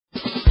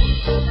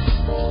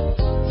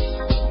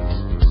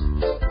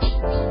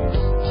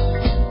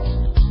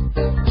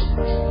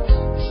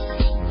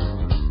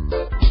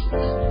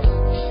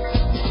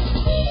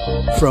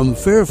From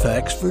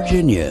Fairfax,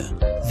 Virginia,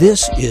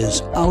 this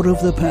is Out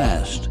of the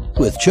Past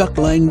with Chuck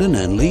Langdon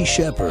and Lee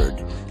Shepard,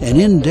 an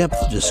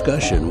in-depth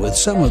discussion with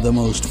some of the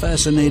most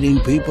fascinating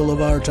people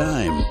of our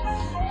time,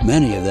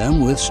 many of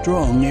them with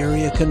strong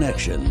area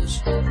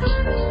connections.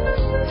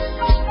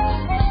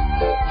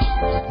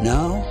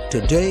 Now,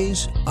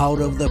 today's Out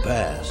of the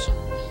Past.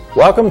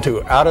 Welcome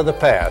to Out of the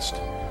Past.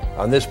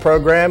 On this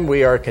program,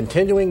 we are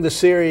continuing the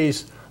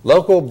series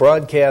Local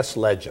Broadcast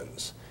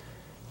Legends.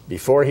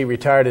 Before he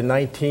retired in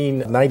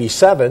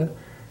 1997,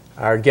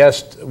 our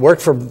guest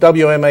worked for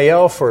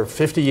WMAL for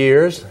 50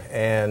 years,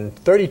 and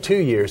 32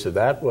 years of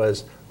that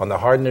was on the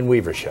Harden and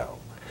Weaver show.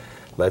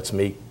 Let's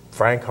meet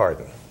Frank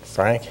Harden.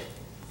 Frank?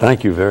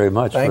 Thank you very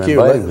much for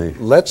inviting me.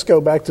 Let's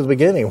go back to the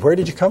beginning. Where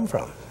did you come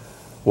from?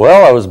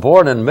 Well, I was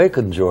born in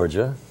Macon,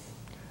 Georgia.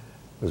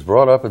 I was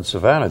brought up in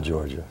Savannah,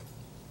 Georgia.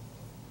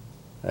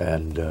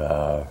 And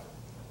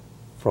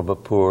from a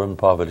poor and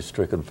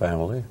poverty-stricken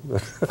family.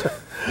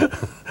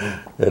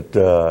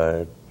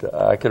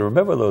 I can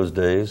remember those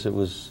days. It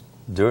was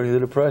during the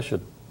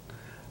Depression.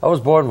 I was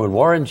born when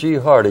Warren G.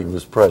 Harding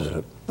was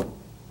president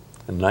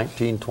in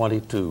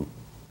 1922.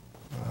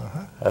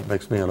 That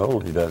makes me an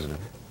oldie, doesn't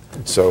it?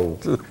 So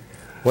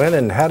when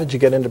and how did you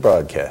get into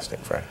broadcasting,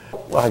 Frank?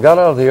 Well, I got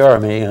out of the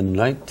Army in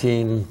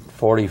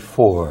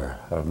 1944,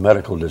 a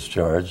medical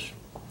discharge,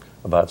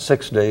 about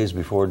 6 days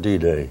before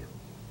D-Day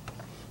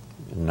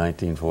in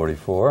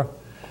 1944.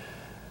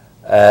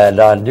 And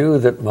I knew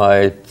that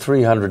my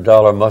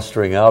 $300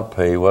 mustering out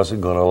pay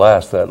wasn't going to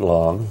last that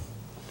long.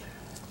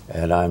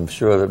 And I'm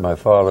sure that my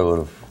father would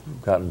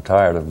have gotten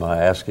tired of my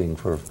asking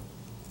for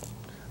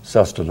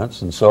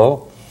sustenance. And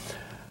so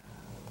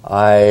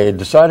I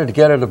decided to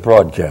get into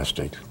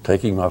broadcasting.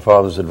 Taking my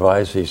father's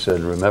advice, he said,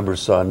 "Remember,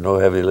 son, no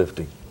heavy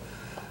lifting."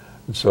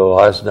 And so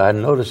I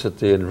noticed that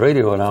the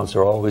radio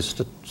announcer always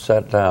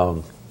sat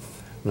down,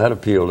 and that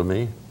appealed to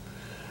me.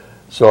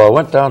 So I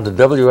went down to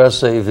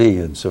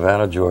WSAV in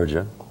Savannah,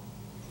 Georgia.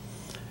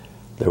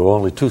 There were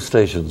only 2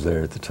 stations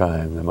there at the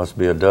time. There must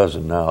be a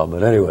dozen now.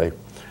 But anyway,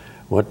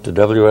 went to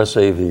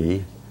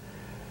WSAV.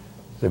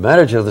 The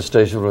manager of the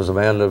station was a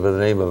man by the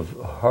name of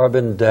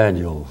Harden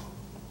Daniel.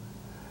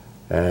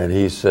 And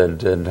he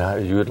said, "And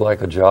you would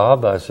like a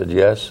job?" I said,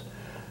 "Yes,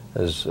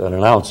 as an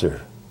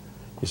announcer."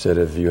 He said,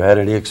 "Have you had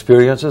any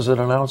experience as an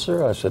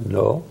announcer?" I said,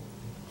 "No."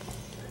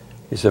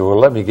 He said, "Well,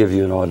 let me give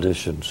you an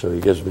audition." So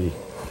he gives me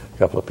a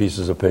couple of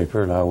pieces of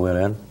paper, and I went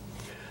in,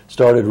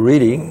 started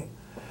reading,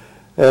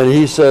 and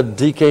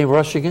he came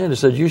rushing in. He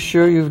said, "You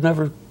sure you've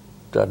never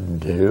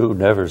done?" "No,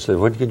 never." He said,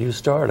 "When can you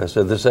start?" I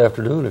said, "This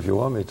afternoon if you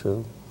want me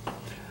to."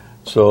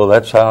 So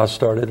that's how I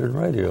started in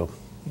radio.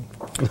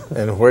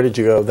 And where did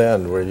you go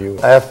then?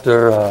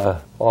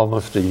 After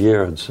almost a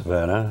year in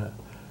Savannah,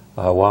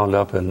 I wound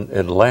up in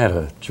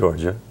Atlanta,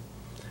 Georgia,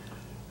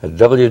 at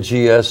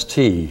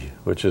WGST,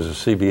 which is a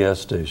CBS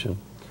station.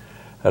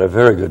 Had a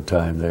very good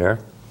time there.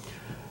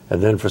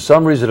 And then for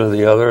some reason or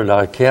the other, and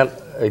I can't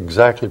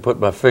exactly put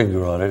my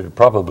finger on it, it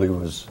probably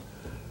was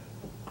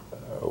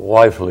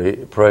wifely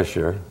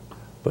pressure,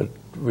 but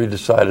we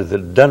decided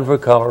that Denver,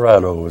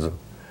 Colorado was a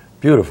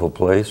beautiful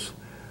place.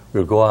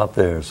 We'll go out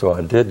there. So I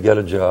did get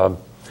a job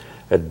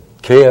at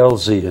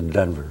KLZ in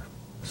Denver.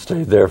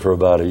 Stayed there for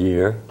about a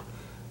year,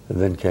 and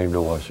then came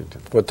to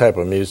Washington. What type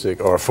of music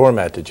or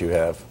format did you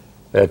have?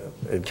 At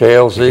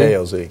KLZ?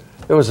 KLZ.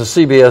 It was a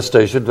CBS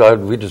station.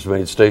 We just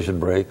made station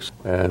breaks,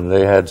 and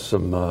they had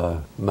some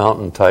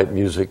mountain-type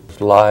music,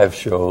 live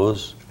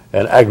shows,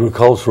 and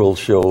agricultural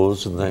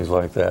shows and things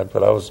like that.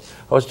 But I was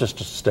just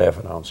a staff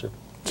announcer.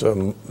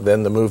 So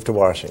then the move to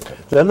Washington.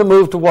 Then the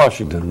move to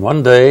Washington.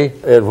 One day,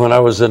 when I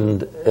was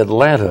in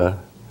Atlanta,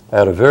 I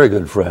had a very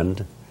good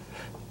friend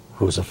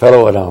who was a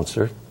fellow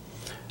announcer,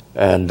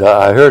 and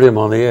I heard him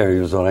on the air.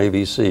 He was on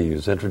ABC. He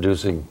was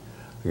introducing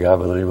a guy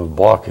by the name of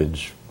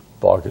Balkage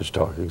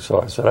talking. So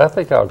I said, "I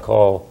think I'll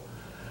call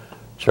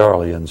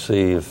Charlie and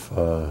see if..."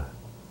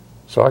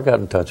 So I got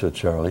in touch with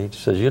Charlie. He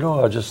says, "You know,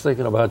 I was just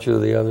thinking about you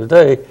the other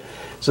day." He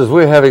says,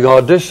 "We're having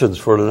auditions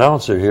for an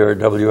announcer here at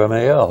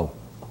WMAL.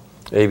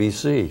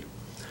 ABC."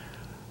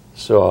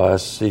 So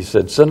he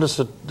said, "Send us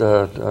a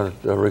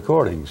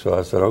recording." So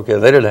I said, "Okay."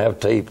 They didn't have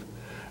tape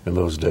in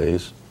those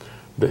days,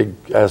 big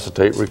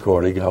acetate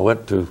recording. I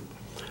went to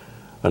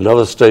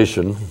another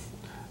station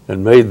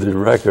and made the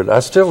record. I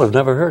still have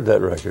never heard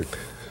that record.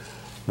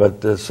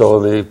 But so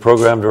the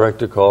program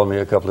director called me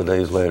a couple of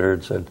days later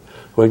and said,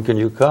 "When can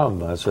you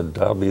come?" I said,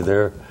 "I'll be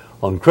there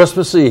on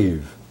Christmas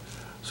Eve."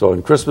 So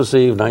on Christmas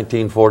Eve,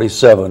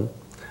 1947,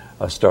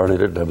 I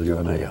started at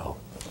WMAL.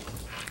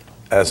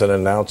 As an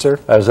announcer?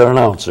 As an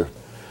announcer.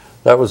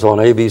 That was on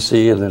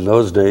ABC, and in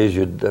those days,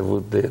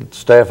 the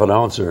staff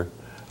announcer,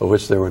 of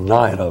which there were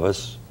 9 of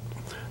us,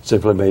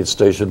 simply made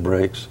station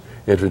breaks,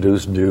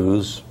 introduced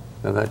news,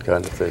 and that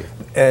kind of thing.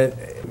 And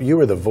you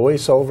were the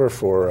voiceover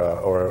for,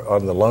 or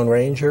on the Lone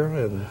Ranger?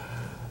 And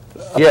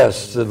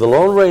yes, the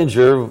Lone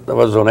Ranger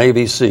was on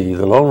ABC.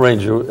 The Lone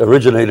Ranger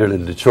originated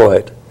in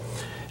Detroit.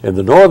 In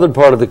the northern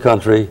part of the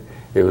country,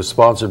 it was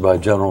sponsored by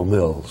General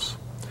Mills.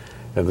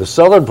 In the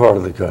southern part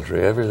of the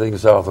country, everything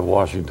south of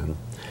Washington,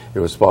 It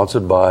was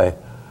sponsored by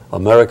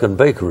American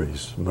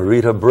Bakeries,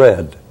 Merita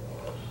Bread,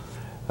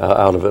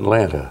 out of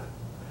Atlanta.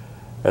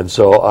 And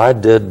so I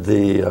did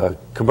the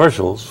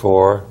commercials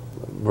for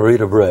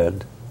Merita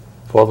Bread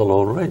for the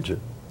Lone Ranger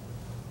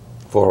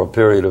for a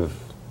period of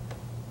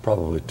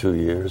probably 2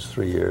 years,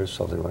 3 years,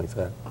 something like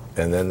that.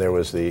 And then there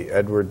was the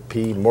Edward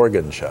P.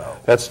 Morgan Show.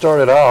 That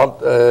started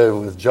out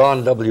with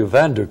John W.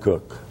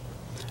 Vandercook.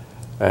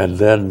 And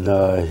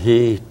then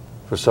he,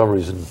 for some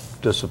reason,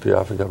 disappeared.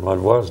 I forgot what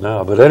it was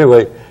now. But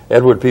anyway,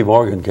 Edward P.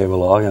 Morgan came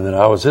along, and then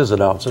I was his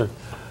announcer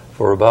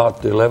for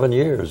about 11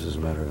 years, as a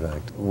matter of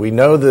fact. We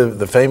know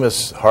the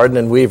famous Harden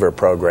and Weaver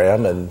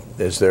program, and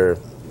is there...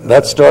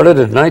 That started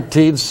in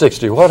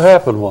 1960. What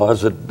happened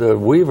was that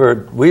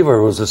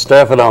Weaver was a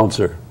staff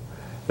announcer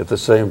at the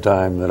same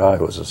time that I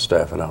was a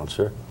staff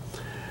announcer.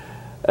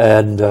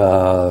 And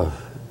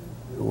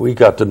we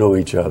got to know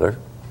each other.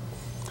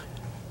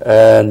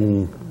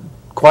 And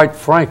quite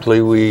frankly,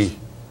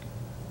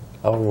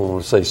 I don't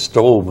want to say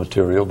stole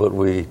material, but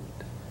we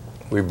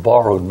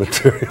borrowed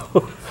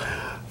material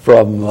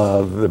from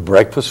the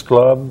Breakfast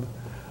Club,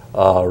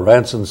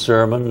 Ransom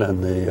Sermon,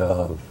 and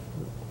the,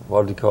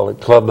 what do you call it,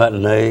 Club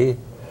Matinee,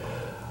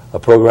 a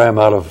program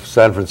out of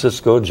San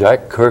Francisco,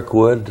 Jack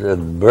Kirkwood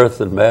and Mirth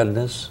and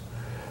Madness,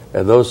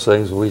 and those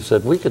things. We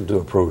said we could do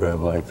a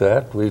program like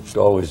that. We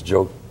always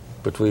joked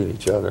between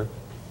each other.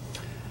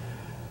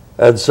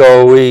 And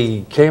so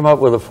we came up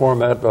with a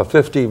format, a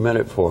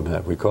 15-minute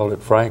format. We called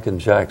it Frank and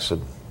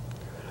Jackson.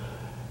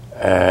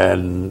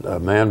 And a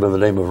man by the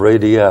name of Ray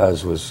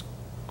Diaz was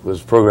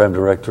program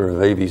director of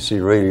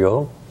ABC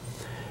Radio,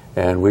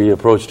 and we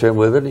approached him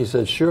with it, and he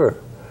said, sure.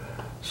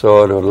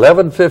 So at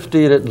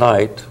 11:15 at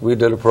night, we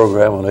did a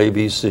program on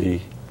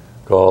ABC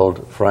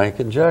called Frank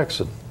and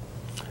Jackson.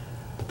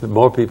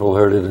 More people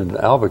heard it in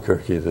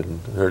Albuquerque than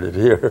heard it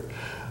here.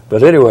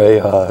 But anyway,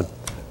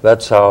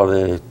 that's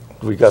how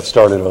we got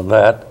started on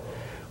that.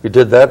 We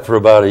did that for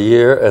about a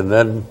year, and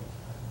then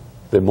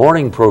the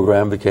morning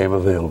program became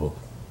available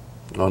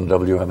on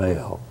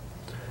WMAL.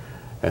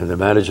 And the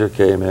manager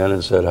came in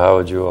and said, how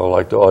would you all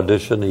like to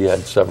audition? He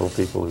had several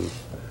people who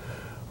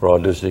were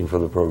auditioning for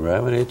the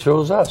program, and he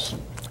chose us.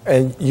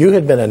 And you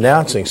had been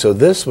announcing, so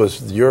this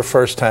was your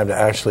first time to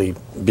actually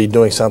be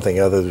doing something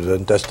other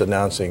than just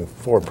announcing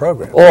for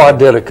programs. Oh, I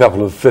did a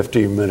couple of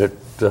 15-minute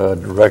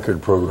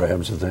record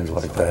programs and things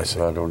like that,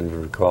 so I don't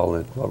even recall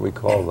what we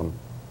call them.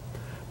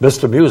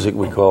 Mr. Music,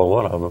 we call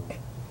one of them.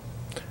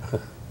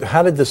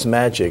 How did this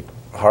magic,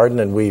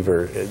 Harden and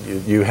Weaver,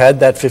 you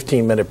had that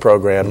 15-minute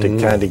program to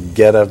kind of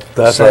get a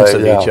sense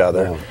of each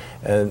other. Yeah.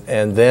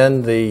 And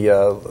then the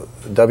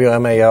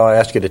WMAL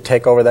asked you to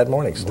take over that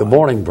morning slot. The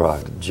morning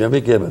block.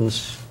 Jimmy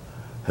Gibbons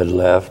had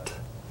left,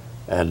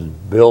 and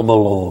Bill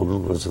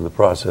Malone was in the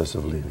process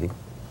of leaving.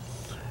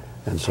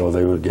 And so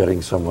they were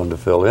getting someone to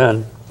fill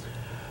in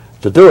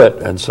to do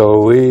it. And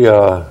so we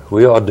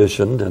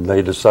auditioned, and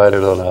they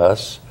decided on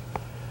us.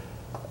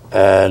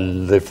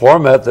 And the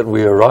format that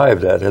we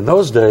arrived at, in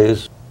those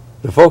days,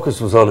 the focus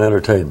was on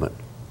entertainment.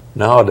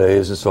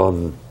 Nowadays, it's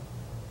on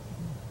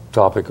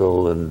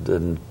topical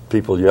and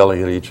people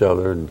yelling at each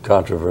other and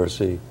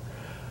controversy.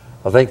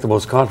 I think the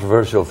most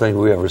controversial thing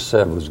we ever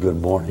said was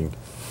good morning.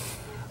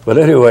 But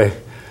anyway,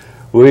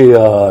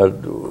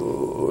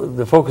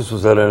 the focus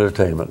was on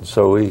entertainment.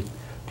 So we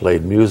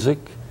played music.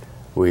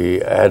 We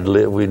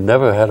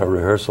never had a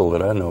rehearsal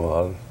that I know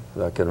of,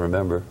 that I can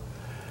remember.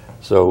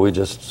 So we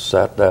just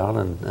sat down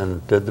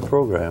and did the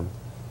program.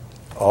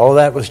 All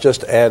that was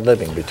just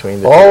ad-libbing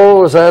between the two?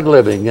 All was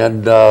ad-libbing.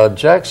 And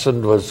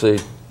Jackson was a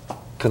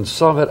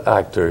consummate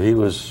actor. He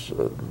was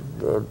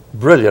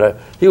brilliant.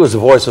 He was the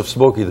voice of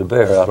Smokey the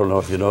Bear. I don't know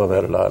if you know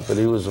that or not, but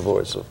he was the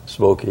voice of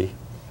Smokey.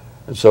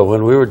 And so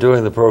when we were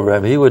doing the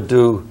program, he would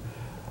do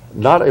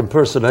not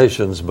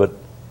impersonations, but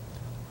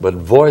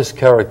voice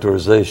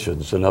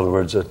characterizations. In other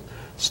words, a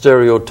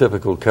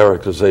stereotypical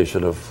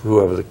characterization of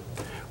whoever.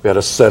 We had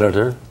a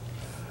senator.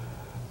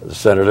 The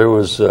senator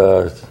was,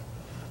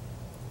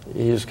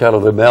 he was kind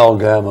of the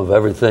amalgam of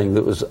everything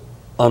that was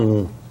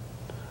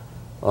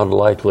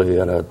unlikely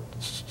in a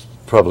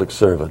public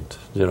servant,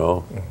 you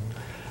know.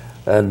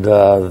 And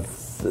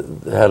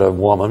had a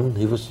woman.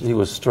 He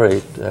was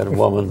straight. Had a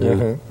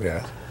woman.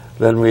 Yeah.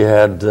 Then we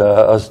had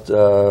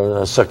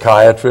a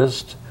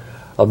psychiatrist,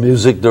 a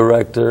music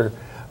director,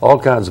 all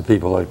kinds of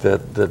people like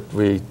that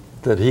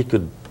that he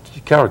could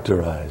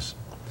characterize.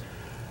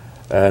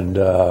 And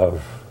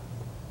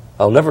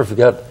I'll never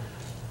forget.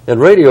 In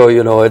radio,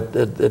 you know, it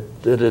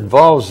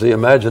involves the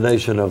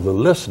imagination of the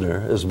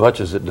listener as much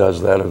as it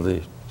does that of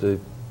the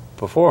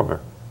performer.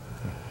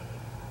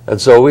 And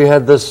so we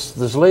had this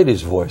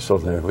lady's voice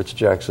on there, which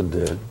Jackson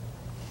did.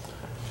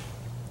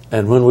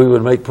 And when we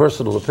would make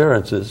personal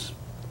appearances,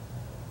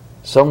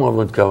 someone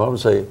would come up and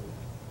say,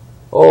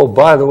 "Oh,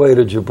 by the way,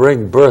 did you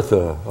bring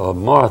Bertha or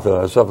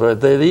Martha or something?"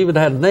 They even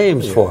had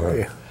names for her.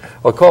 Yeah.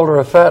 Or called her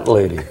a fat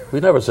lady. We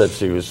never said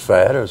she was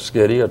fat or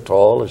skinny or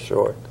tall or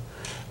short.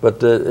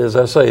 But as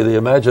I say, the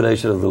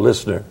imagination of the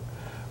listener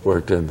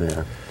worked in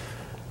there.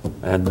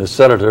 And the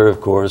senator, of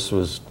course,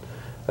 was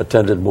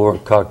attended more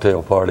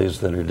cocktail parties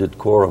than he did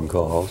quorum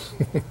calls.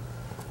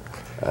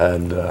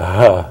 And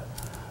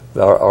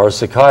our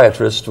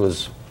psychiatrist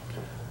was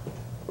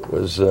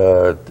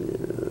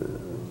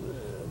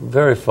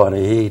very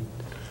funny.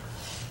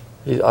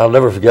 I'll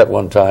never forget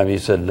one time he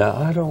said, "Now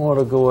I don't want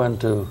to go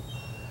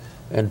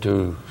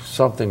into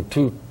something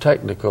too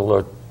technical,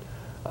 or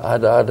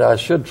I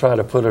should try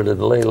to put it in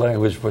lay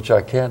language, which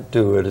I can't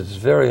do. It's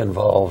very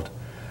involved.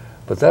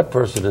 But that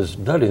person is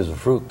nutty as a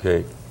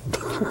fruitcake."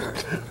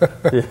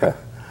 Yeah.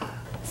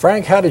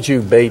 Frank, how did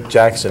you bait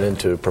Jackson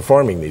into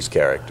performing these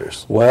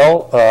characters?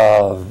 Well,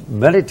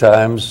 many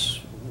times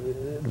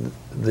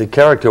the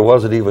character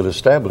wasn't even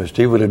established.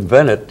 He would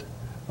invent it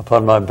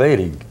upon my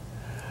baiting.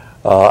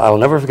 I'll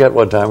never forget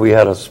one time we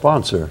had a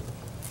sponsor,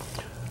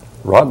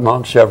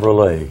 Rockmont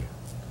Chevrolet.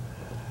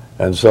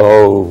 And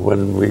so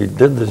when we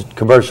did the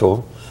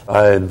commercial,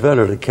 I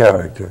invented a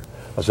character.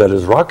 I said,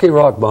 "As Rocky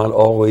Rockmont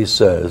always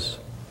says,"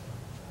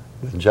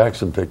 and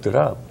Jackson picked it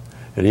up.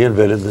 And he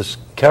invented this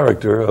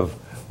character of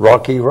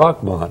Rocky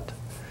Rockmont.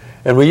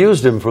 And we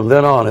used him from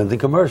then on in the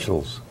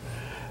commercials.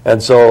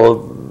 And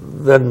so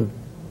then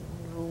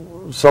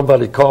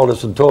somebody called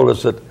us and told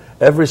us that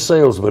every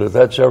salesman at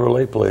that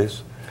Chevrolet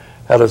place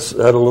had a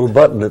little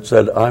button that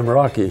said, "I'm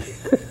Rocky."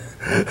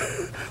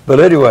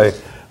 But anyway,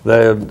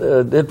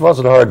 it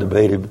wasn't hard to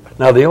bait him.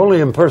 Now, the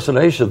only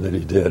impersonation that he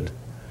did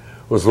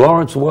was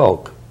Lawrence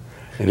Welk,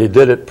 and he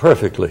did it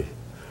perfectly.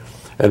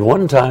 And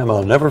one time,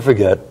 I'll never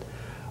forget,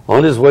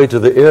 on his way to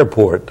the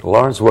airport,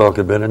 Lawrence Welk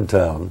had been in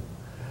town,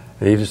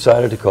 and he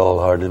decided to call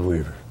Harden and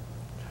Weaver.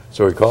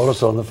 So he called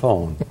us on the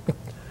phone.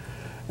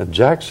 And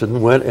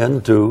Jackson went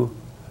into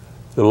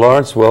the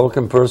Lawrence Welk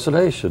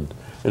impersonation.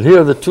 And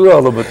here the two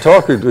of them were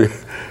talking to me,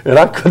 and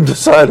I couldn't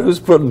decide who's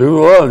putting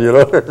who on, you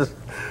know.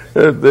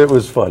 It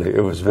was funny.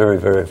 It was very,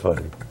 very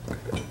funny.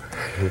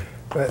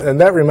 And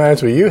that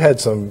reminds me, you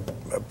had some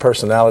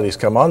personalities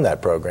come on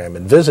that program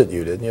and visit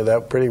you, didn't you,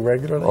 that pretty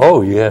regularly?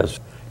 Oh, yes.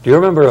 Do you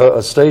remember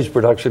a stage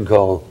production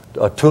called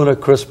A Tuna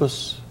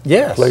Christmas?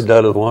 Yes. Played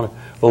down at the water?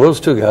 Well, those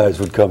two guys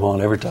would come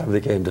on every time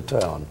they came to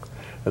town.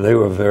 And they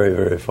were very,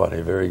 very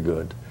funny, very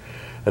good.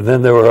 And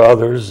then there were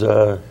others,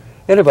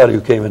 anybody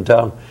who came in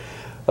town.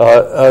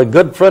 A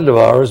good friend of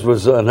ours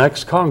was an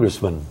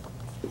ex-congressman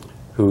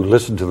who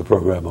listened to the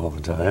program all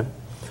the time,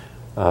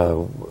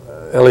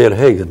 Elliot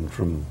Hagan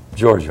from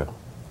Georgia.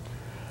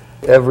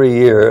 Every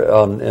year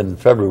in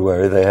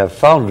February, they have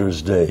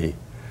Founders Day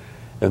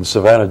in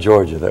Savannah,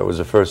 Georgia. That was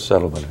the first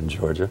settlement in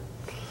Georgia.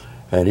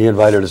 And he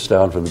invited us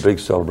down for the big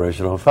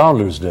celebration on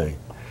Founders Day.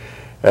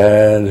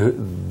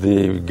 And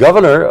the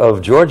governor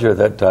of Georgia at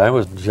that time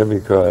was Jimmy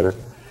Carter.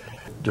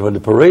 When the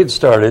parade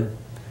started,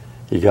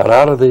 he got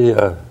out of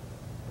the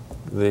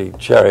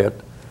chariot,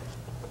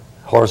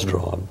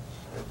 horse-drawn,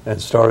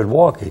 and started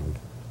walking.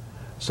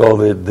 So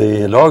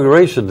the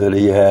inauguration that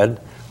he had,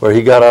 where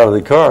he got out of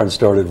the car and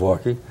started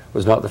walking,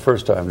 was not the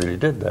first time that he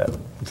did that.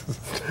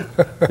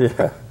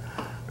 Yeah.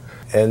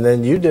 And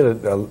then you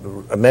did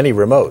many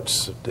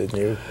remotes, didn't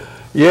you?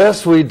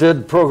 Yes, we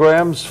did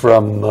programs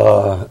from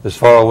as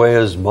far away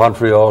as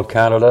Montreal,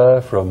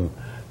 Canada, from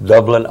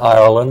Dublin,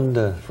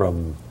 Ireland,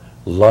 from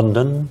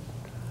London.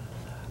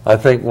 I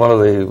think one of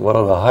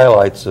the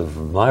highlights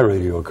of my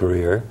radio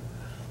career,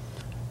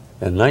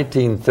 in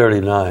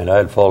 1939, I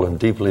had fallen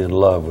deeply in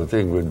love with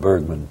Ingrid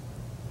Bergman.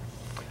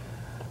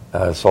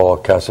 I saw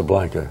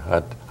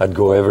Casablanca. I'd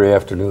go every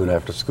afternoon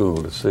after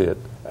school to see it.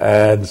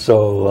 And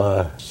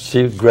so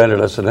she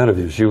granted us an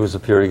interview. She was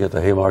appearing at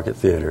the Haymarket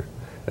Theatre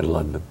in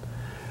London.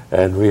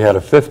 And we had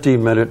a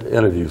 15-minute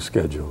interview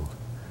scheduled.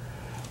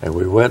 And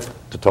we went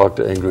to talk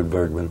to Ingrid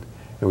Bergman,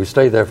 and we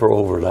stayed there for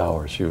over an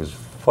hour. She was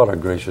what a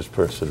gracious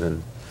person,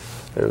 and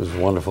it was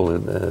wonderful.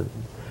 And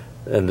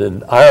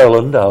in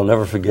Ireland, I'll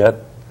never forget,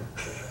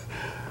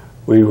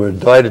 we were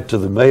invited to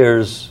the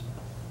mayor's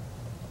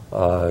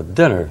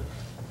dinner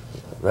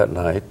that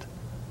night.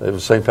 It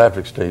was St.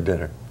 Patrick's Day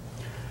dinner.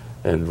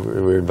 And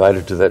we were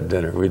invited to that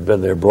dinner. We'd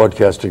been there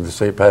broadcasting the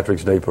St.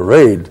 Patrick's Day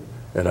parade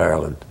in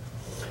Ireland.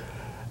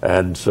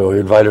 And so he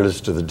invited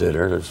us to the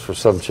dinner. It was for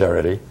some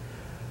charity.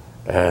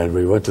 And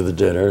we went to the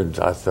dinner, and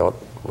I thought,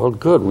 well,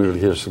 good. We'll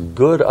hear some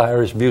good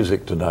Irish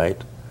music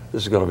tonight.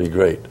 This is going to be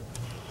great.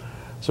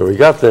 So we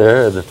got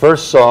there, and the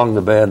first song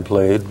the band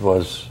played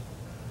was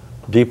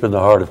Deep in the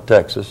Heart of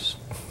Texas.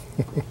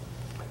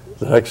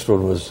 The next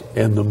one was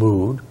In the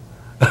Mood.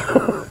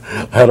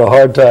 I had a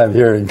hard time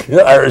hearing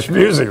Irish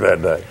music that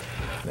night.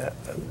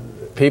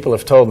 People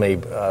have told me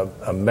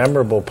a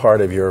memorable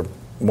part of your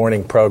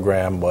morning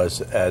program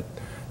was at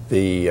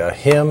the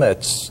hymn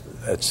at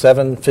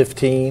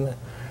 7:15.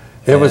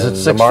 It was at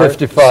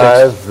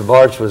 6:55. The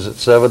march was at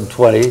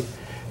 7:20,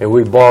 and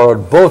we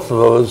borrowed both of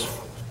those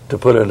to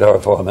put into our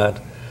format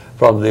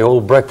from the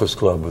old Breakfast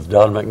Club with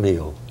Don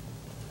McNeil.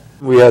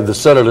 We had the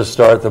senators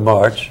start the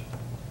march.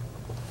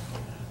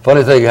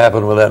 Funny thing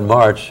happened with that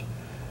march.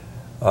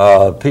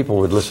 People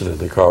would listen to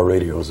the car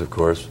radios, of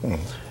course,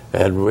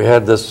 and we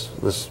had this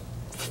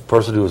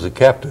person who was a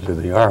captain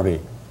in the Army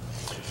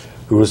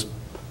who was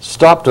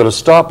stopped at a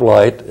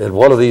stoplight at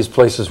one of these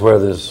places where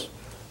there's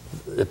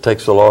it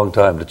takes a long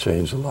time to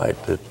change the light,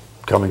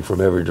 coming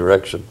from every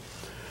direction.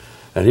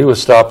 And he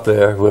was stopped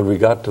there when we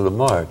got to the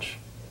march.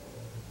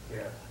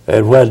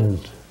 And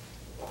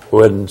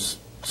when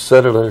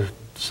Senator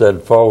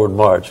said forward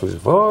march, we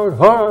said, forward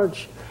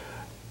march.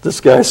 This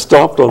guy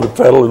stopped on the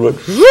pedal and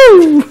went,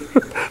 whoo!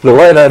 The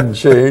light hadn't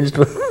changed,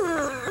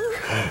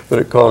 but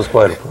it caused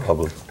quite a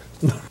problem.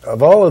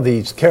 Of all of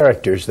these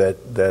characters that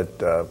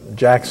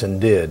Jackson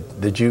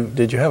did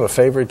you have a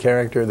favorite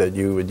character that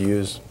you would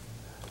use?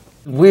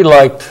 We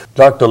liked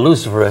Dr.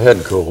 Lucifer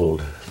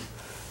Headcold,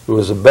 who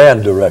was a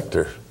band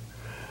director.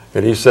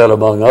 And he said,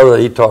 among other,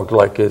 he talked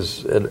like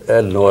his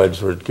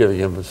adenoids were giving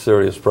him a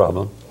serious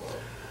problem.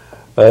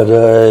 But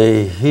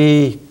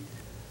he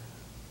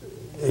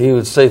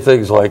would say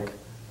things like,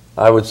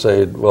 I would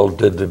say, well,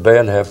 did the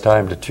band have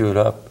time to tune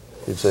up?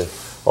 He'd say,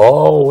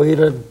 oh, we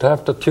didn't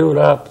have to tune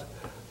up.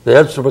 The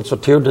instruments were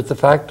tuned at the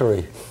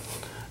factory.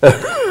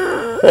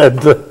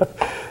 and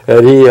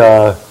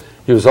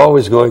he was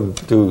always going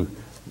to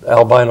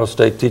Albino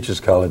State Teachers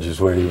Colleges,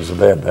 where he was a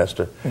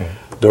bandmaster,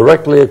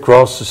 directly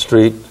across the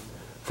street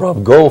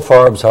from Gold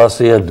Farms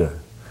Hacienda,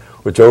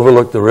 which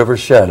overlooked the River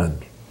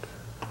Shannon.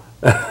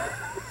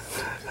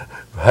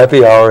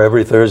 Happy hour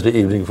every Thursday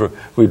evening.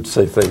 We'd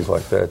say things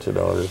like that, you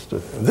know.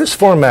 This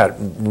format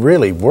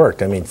really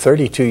worked. I mean,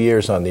 32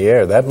 years on the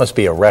air, that must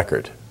be a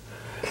record.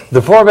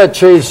 The format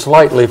changed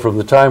slightly from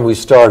the time we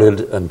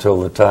started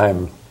until the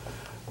time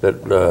that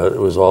it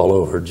was all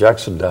over.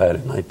 Jackson died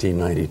in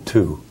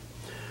 1992.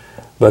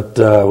 But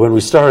when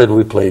we started,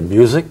 we played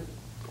music,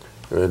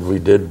 and we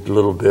did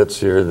little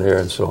bits here and there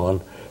and so on.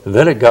 And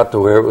then it got to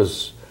where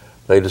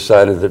they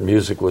decided that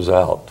music was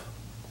out.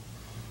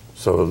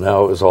 So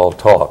now it was all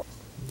talk.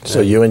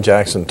 So you and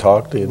Jackson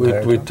talked the entire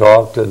time? We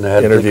talked and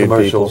had interviewed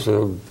commercials.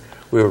 People.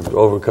 We were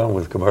overcome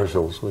with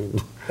commercials.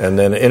 And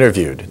then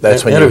interviewed.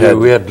 That's when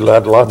we had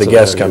lots the of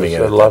guests coming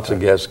in. Lots of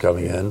guests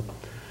coming in.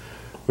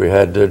 We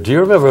had. Do you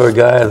remember a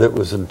guy that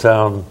was in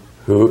town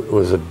who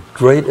was a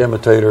great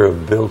imitator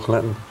of Bill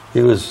Clinton? He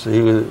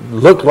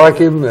looked like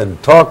him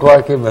and talked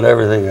like him and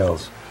everything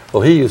else.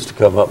 Well, he used to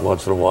come up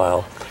once in a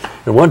while.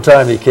 And one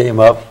time he came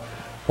up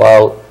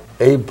while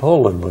Abe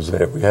Poland was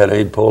there. We had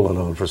Abe Poland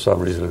on for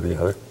some reason or the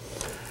other.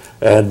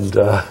 And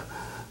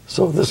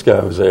so this guy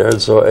was there.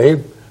 And so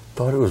Abe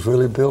thought it was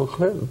really Bill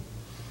Clinton.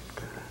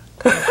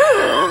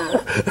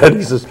 And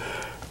he says,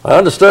 I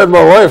understand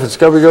my wife is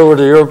coming over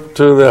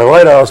to the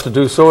White House to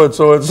do so and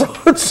so and so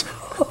and so.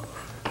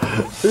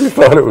 He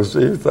thought it was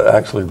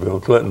actually Bill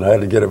Clinton. I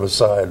had to get him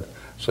aside,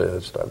 say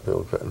that's not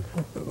Bill Clinton.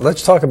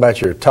 Let's talk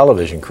about your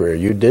television career.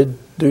 You did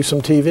do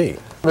some TV.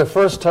 The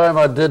first time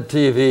I did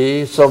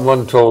TV,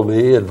 someone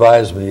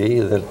advised me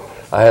that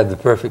I had the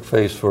perfect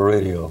face for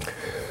radio.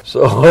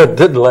 So it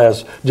didn't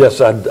last.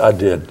 Yes, I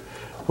did.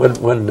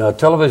 When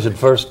television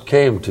first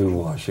came to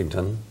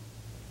Washington,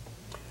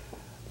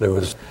 there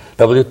was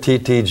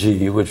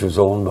WTTG, which was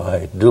owned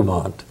by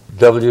Dumont,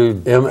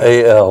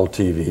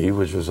 WMAL-TV,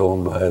 which was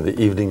owned by the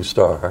Evening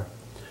Star,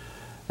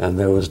 and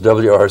there was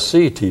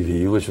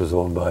WRC-TV, which was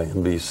owned by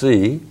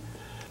NBC.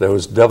 There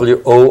was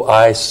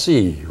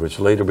WOIC, which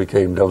later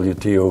became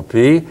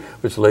WTOP,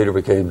 which later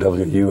became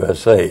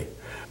WUSA.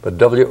 But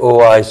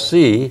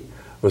WOIC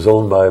was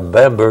owned by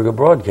Bamberger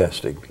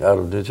Broadcasting out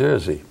of New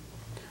Jersey.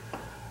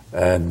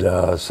 And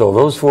so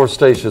those four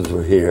stations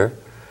were here,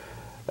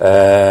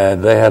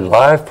 and they had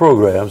live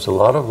programs, a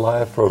lot of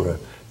live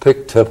programs.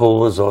 Pick Tipple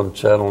was on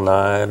Channel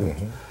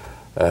 9,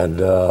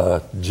 and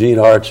Gene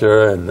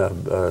Archer and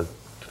a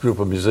group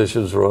of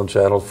musicians were on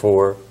Channel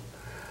 4,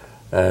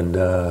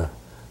 and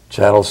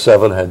Channel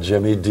 7 had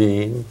Jimmy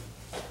Dean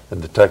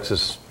and the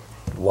Texas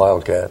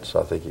Wildcats,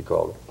 I think you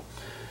called them.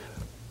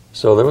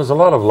 So there was a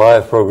lot of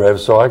live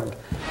programs. So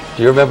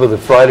do you remember the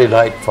Friday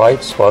Night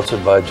Fights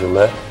sponsored by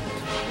Gillette?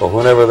 Well,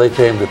 whenever they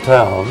came to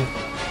town,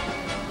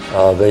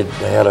 they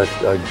had a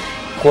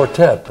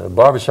quartet, a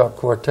barbershop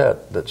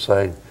quartet that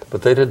sang,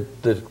 but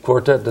the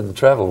quartet didn't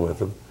travel with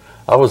them.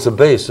 I was the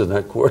bass in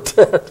that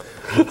quartet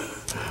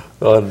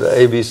on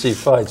ABC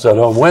Fights. And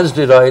on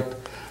Wednesday night,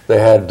 they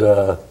had,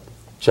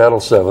 Channel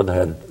 7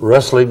 had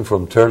wrestling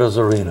from Turner's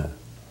Arena.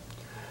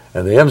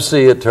 And the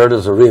MC at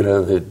Turner's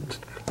Arena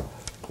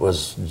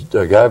was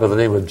a guy by the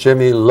name of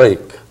Jimmy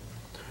Lake,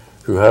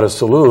 who had a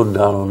saloon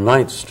down on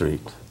 9th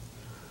Street.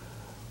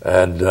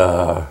 And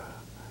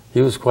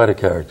he was quite a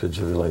character,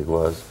 Jimmy Lake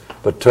was.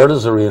 But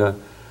Turner's Arena,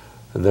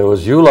 and there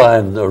was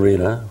Uline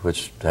Arena,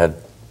 which had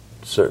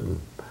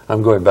certain,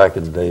 I'm going back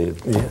in the day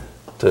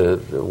to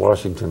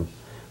Washington.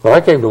 When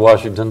I came to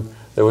Washington,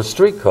 there were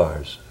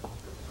streetcars.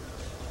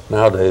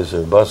 Nowadays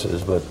there are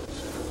buses, but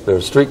there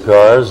were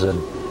streetcars,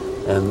 and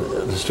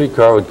the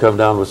streetcar would come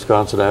down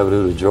Wisconsin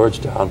Avenue to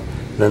Georgetown,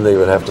 and then they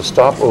would have to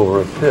stop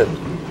over a pit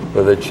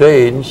where they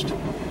changed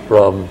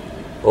from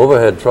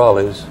overhead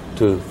trolleys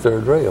to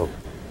third rail.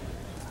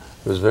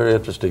 It was very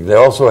interesting. They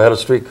also had a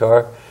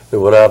streetcar that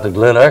went out to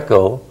Glen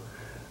Echo.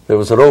 There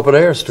was an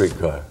open-air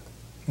streetcar.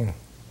 It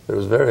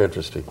was very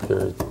interesting.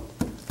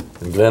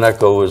 And Glen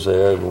Echo was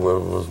there,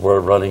 was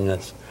running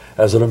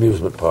as an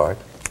amusement park.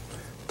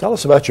 Tell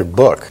us about your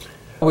book.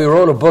 We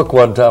wrote a book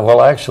one time.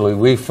 Well, actually,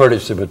 we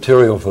furnished the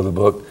material for the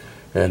book,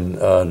 and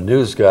a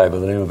news guy by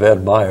the name of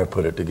Ed Meyer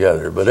put it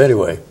together. But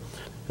anyway,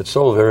 it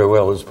sold very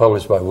well. It was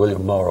published by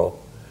William Morrow.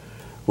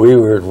 We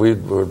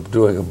were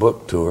doing a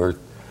book tour,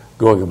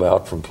 going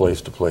about from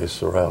place to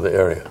place around the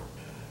area.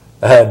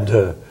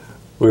 And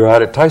we were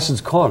out at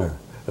Tyson's Corner.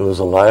 There was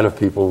a line of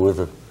people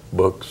with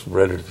books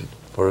ready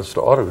for us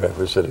to autograph.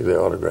 We were sitting there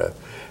autograph.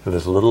 And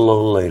this little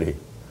old lady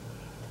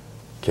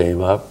came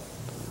up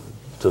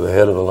to the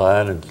head of the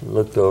line and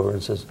looked over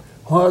and says,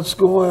 "What's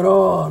going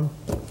on?"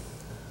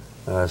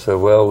 And I said,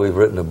 "Well, we've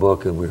written a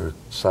book and we were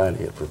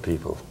signing it for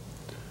people."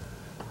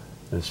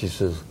 And she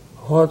says,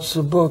 "What's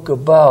the book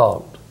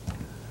about?"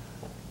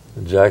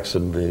 And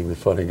Jackson, being the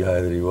funny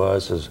guy that he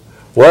was, says,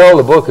 "Well,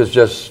 the book is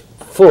just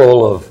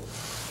full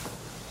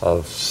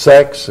of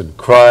sex and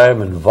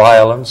crime and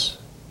violence."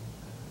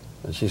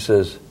 And she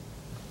says,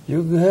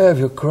 "You can have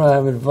your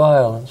crime and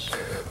violence."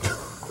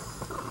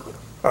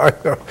 I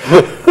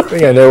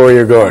think I know where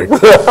you're going.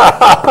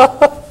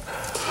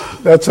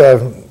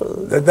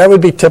 That would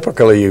be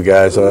typical of you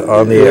guys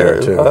on the air,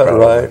 too.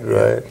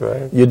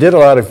 Right. You did a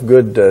lot of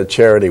good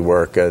charity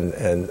work,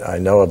 and I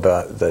know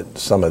about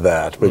some of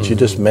that, but you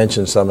just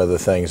mentioned some of the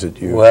things that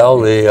you...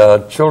 Well,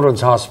 the Children's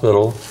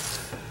Hospital,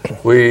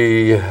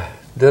 we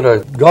did a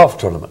golf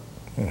tournament.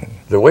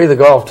 The way the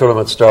golf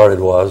tournament started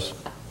was,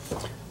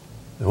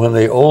 when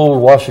the old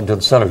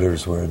Washington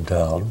Senators were in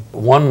town,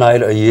 one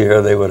night a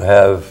year they would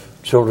have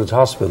Children's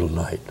Hospital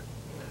night,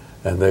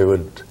 and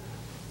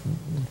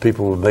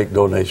people would make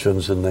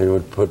donations and they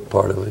would put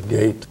part of the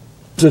gate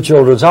to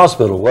Children's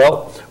Hospital.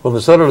 Well, when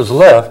the Senators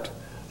left,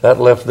 that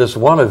left this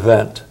one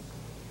event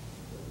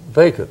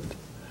vacant.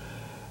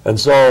 And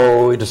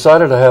so we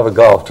decided to have a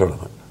golf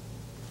tournament.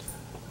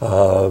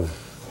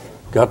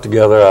 Got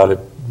together out at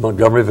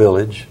Montgomery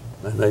Village,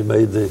 and they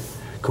made the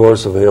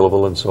course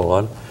available and so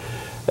on.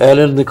 And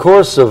in the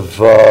course of,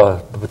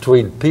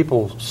 between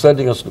people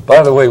sending us,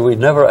 by the way, we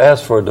never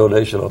asked for a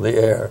donation on the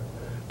air.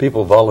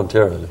 People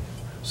voluntarily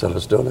sent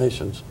us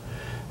donations.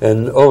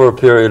 And over a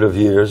period of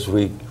years,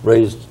 we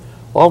raised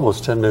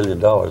almost $10 million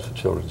for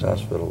Children's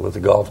Hospital with the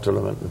golf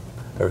tournament and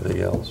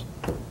everything else.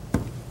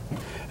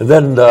 And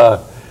then,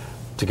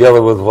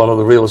 together with one of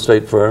the real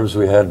estate firms,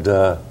 we had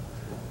a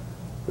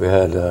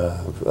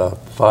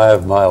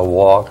 5-mile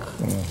walk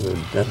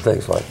and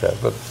things like that.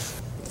 But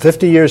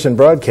 50 years in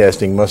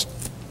broadcasting must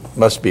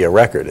be a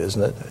record,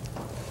 isn't it?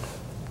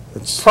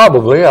 It's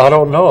probably. I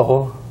don't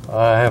know.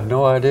 I have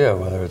no idea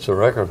whether it's a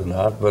record or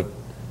not, but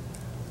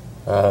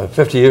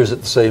 50 years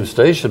at the same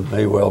station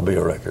may well be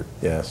a record.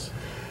 Yes.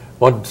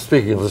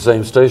 Speaking of the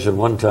same station,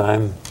 one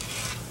time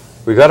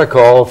we got a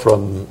call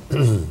from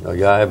a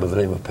guy by the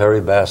name of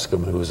Perry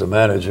Bascom, who was a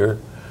manager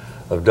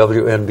of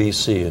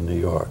WNBC in New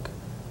York.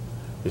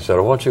 He said,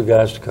 "I want you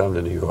guys to come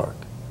to New York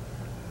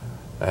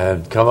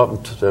and come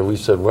up." And we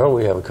said, "Well,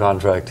 we have a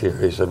contract here."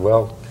 He said,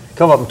 "Well,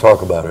 come up and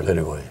talk about it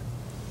anyway."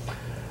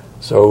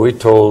 So we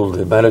told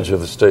the manager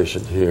of the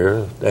station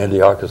here, Andy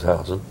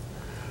Ockershausen,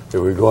 that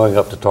we were going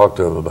up to talk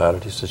to him about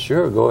it. He said,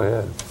 "Sure, go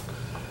ahead."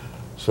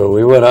 So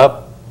we went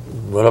up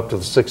to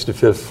the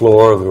 65th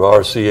floor of the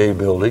RCA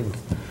building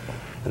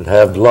and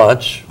had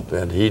lunch,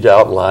 and he'd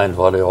outlined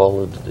what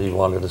all he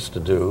wanted us to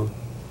do.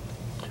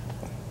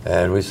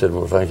 And we said,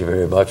 "Well, thank you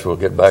very much. We'll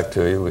get back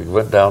to you." We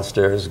went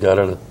downstairs, got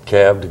in a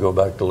cab to go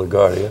back to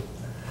LaGuardia.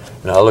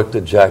 And I looked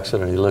at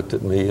Jackson, and he looked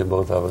at me, and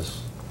both of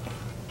us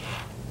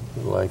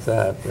like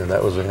that. And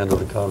that was the end of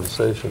the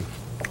conversation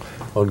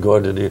on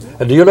going to New York.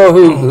 And do you know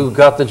who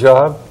got the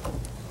job?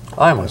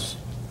 Imus.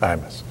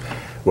 Imus.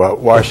 Well,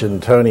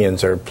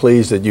 Washingtonians are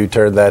pleased that you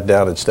turned that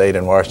down and stayed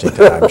in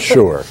Washington, I'm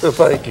sure.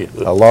 Thank you.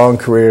 A long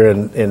career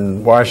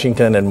in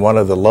Washington and one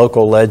of the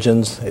local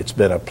legends. It's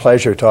been a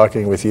pleasure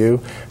talking with you.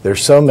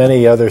 There's so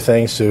many other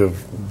things to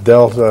have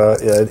delved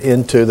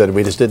into that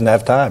we just didn't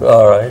have time.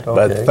 All right, okay.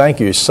 But thank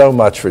you so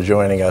much for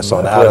joining us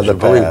on Out of the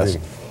Past.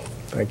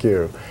 Thank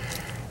you.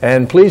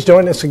 And please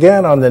join us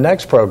again on the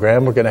next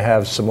program. We're going to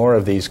have some more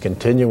of these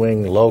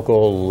continuing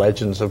local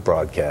legends of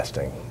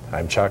broadcasting.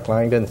 I'm Chuck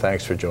Langdon.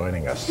 Thanks for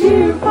joining us.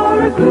 Here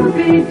for a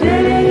groovy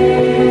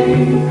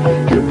day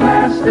to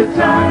pass the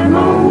time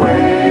away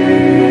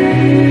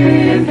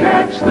and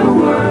catch the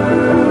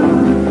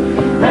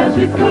world as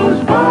it goes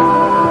by.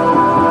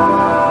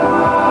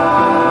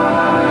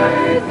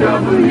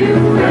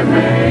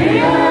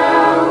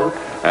 WMAL.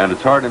 And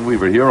it's Harden and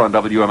Weaver here on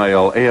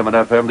WMAL AM and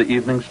FM, the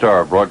Evening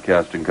Star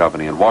Broadcasting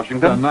Company in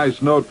Washington. A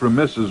nice note from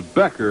Mrs.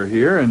 Becker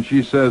here, and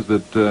she says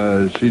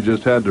that she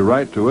just had to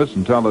write to us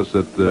and tell us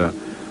that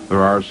there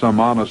are some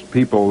honest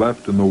people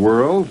left in the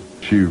world.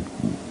 She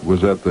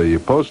was at the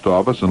post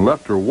office and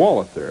left her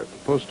wallet there at the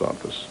post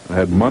office. It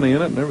had money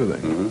in it and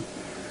everything. Mm-hmm.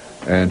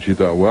 And she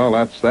thought, well,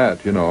 that's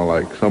that, you know,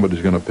 like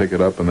somebody's going to pick it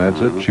up and that's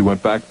it. She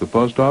went back to the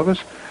post office,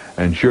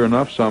 and sure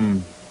enough,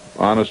 some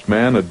honest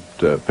man had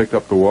picked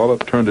up the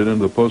wallet, turned it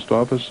into the post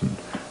office, and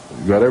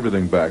got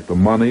everything back, the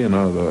money and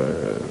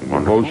the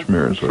whole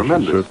schmear. So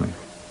tremendous.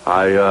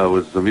 I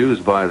was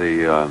amused by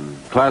the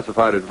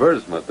classified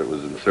advertisement that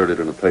was inserted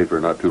in the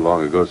paper not too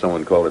long ago.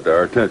 Someone called it to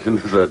our attention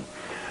and said,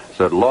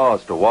 said,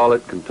 lost a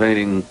wallet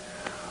containing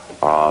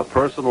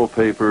personal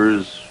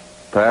papers,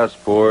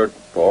 passport,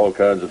 all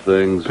kinds of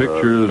things.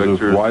 Pictures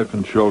of wife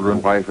and children.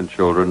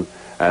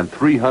 And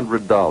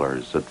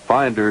 $300. That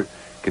finder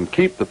can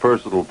keep the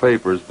personal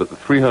papers, but the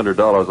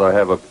 $300 I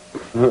have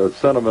a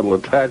sentimental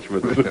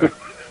attachment to.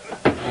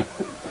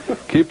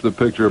 Keep the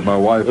picture of my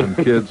wife and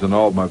kids and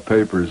all my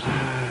papers.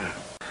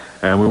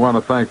 And we want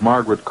to thank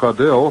Margaret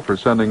Caudill for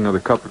sending the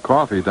cup of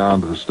coffee down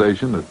to the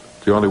station.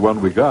 It's the only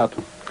one we got.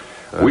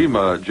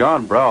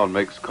 John Brown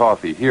makes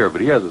coffee here,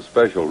 but he has a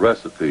special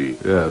recipe.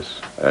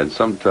 Yes. And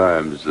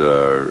sometimes,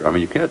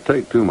 you can't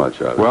take too much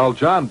of it. Well,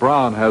 John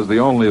Brown has the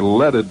only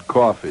leaded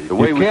coffee.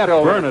 You can't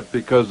burn it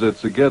because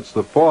it's against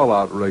the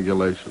fallout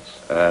regulations.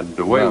 And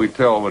the way we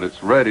tell when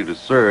it's ready to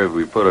serve,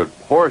 we put a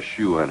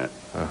horseshoe in it.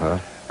 Uh-huh.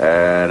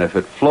 And if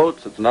it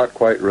floats, it's not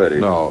quite ready.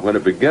 No. When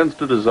it begins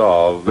to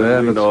dissolve,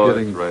 then we know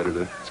it's ready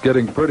to... It's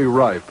getting pretty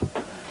ripe.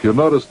 You'll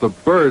notice the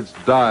birds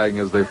dying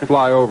as they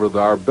fly over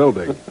our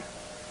building.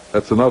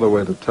 That's another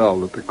way to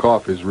tell that the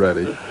coffee's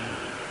ready.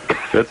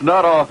 It's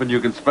not often you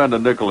can spend a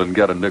nickel and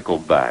get a nickel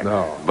back.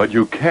 No. But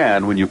you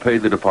can when you pay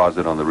the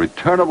deposit on the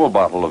returnable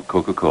bottle of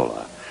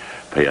Coca-Cola.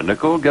 Pay a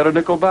nickel, get a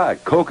nickel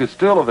back. Coke is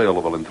still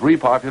available in 3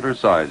 popular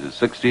sizes,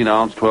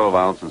 16-ounce,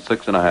 12-ounce, and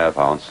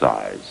 6.5-ounce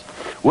size.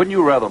 Wouldn't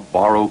you rather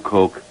borrow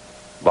Coke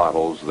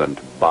bottles than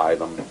to buy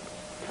them?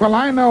 Well,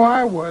 I know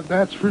I would,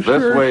 that's for sure.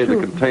 This way the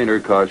container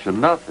costs you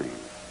nothing.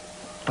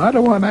 I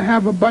don't want to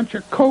have a bunch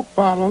of Coke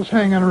bottles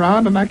hanging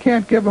around, and I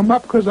can't give them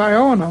up because I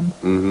own them.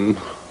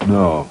 Mm-hmm.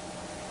 No.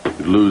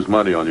 You'd lose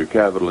money on your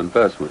capital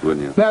investment,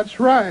 wouldn't you? That's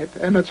right,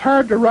 and it's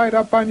hard to write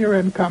up on your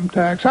income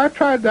tax. I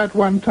tried that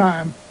one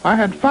time. I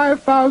had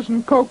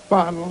 5,000 Coke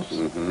bottles,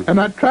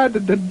 and I tried to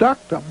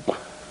deduct them.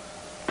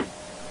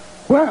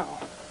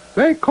 Well,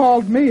 they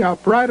called me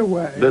up right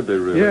away. Did they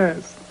really?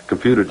 Yes. The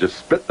computer just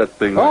spit that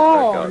thing right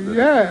back out. Oh,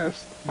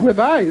 yes, with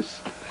ice.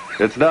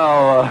 It's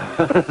now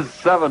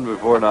 7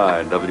 before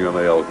 9,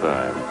 WMAL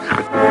time.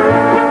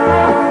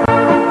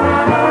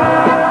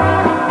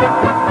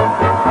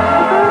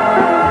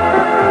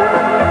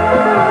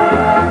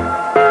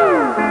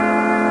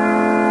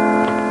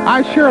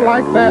 I sure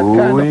like that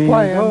kind of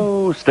playing.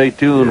 Oh, stay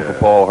tuned for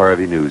Paul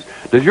Harvey News.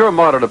 Does your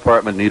model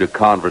department need a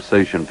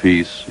conversation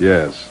piece?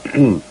 Yes.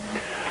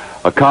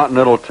 A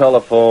continental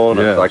telephone,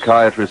 Yes. a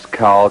psychiatrist's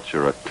couch,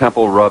 or a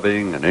temple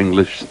rubbing,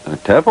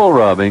 temple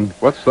rubbing?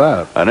 What's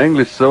that? An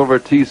English silver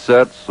tea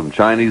set, some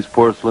Chinese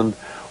porcelain.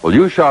 Well,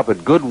 you shop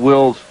at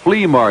Goodwill's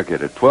Flea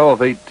Market at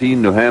 1218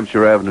 New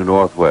Hampshire Avenue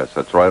Northwest.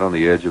 That's right on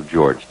the edge of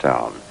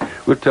Georgetown.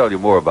 We'll tell you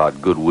more about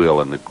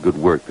Goodwill and the good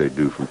work they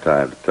do from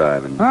time to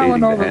time in I aiding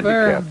went the over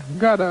there handicapped. and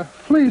got a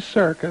flea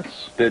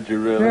circus. Did you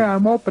really? Yeah,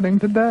 I'm opening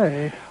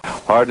today.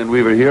 Harden and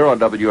Weaver here on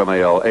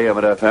WMAL AM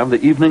and FM,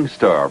 the Evening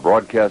Star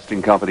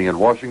Broadcasting Company in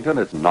Washington.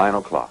 It's 9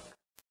 o'clock.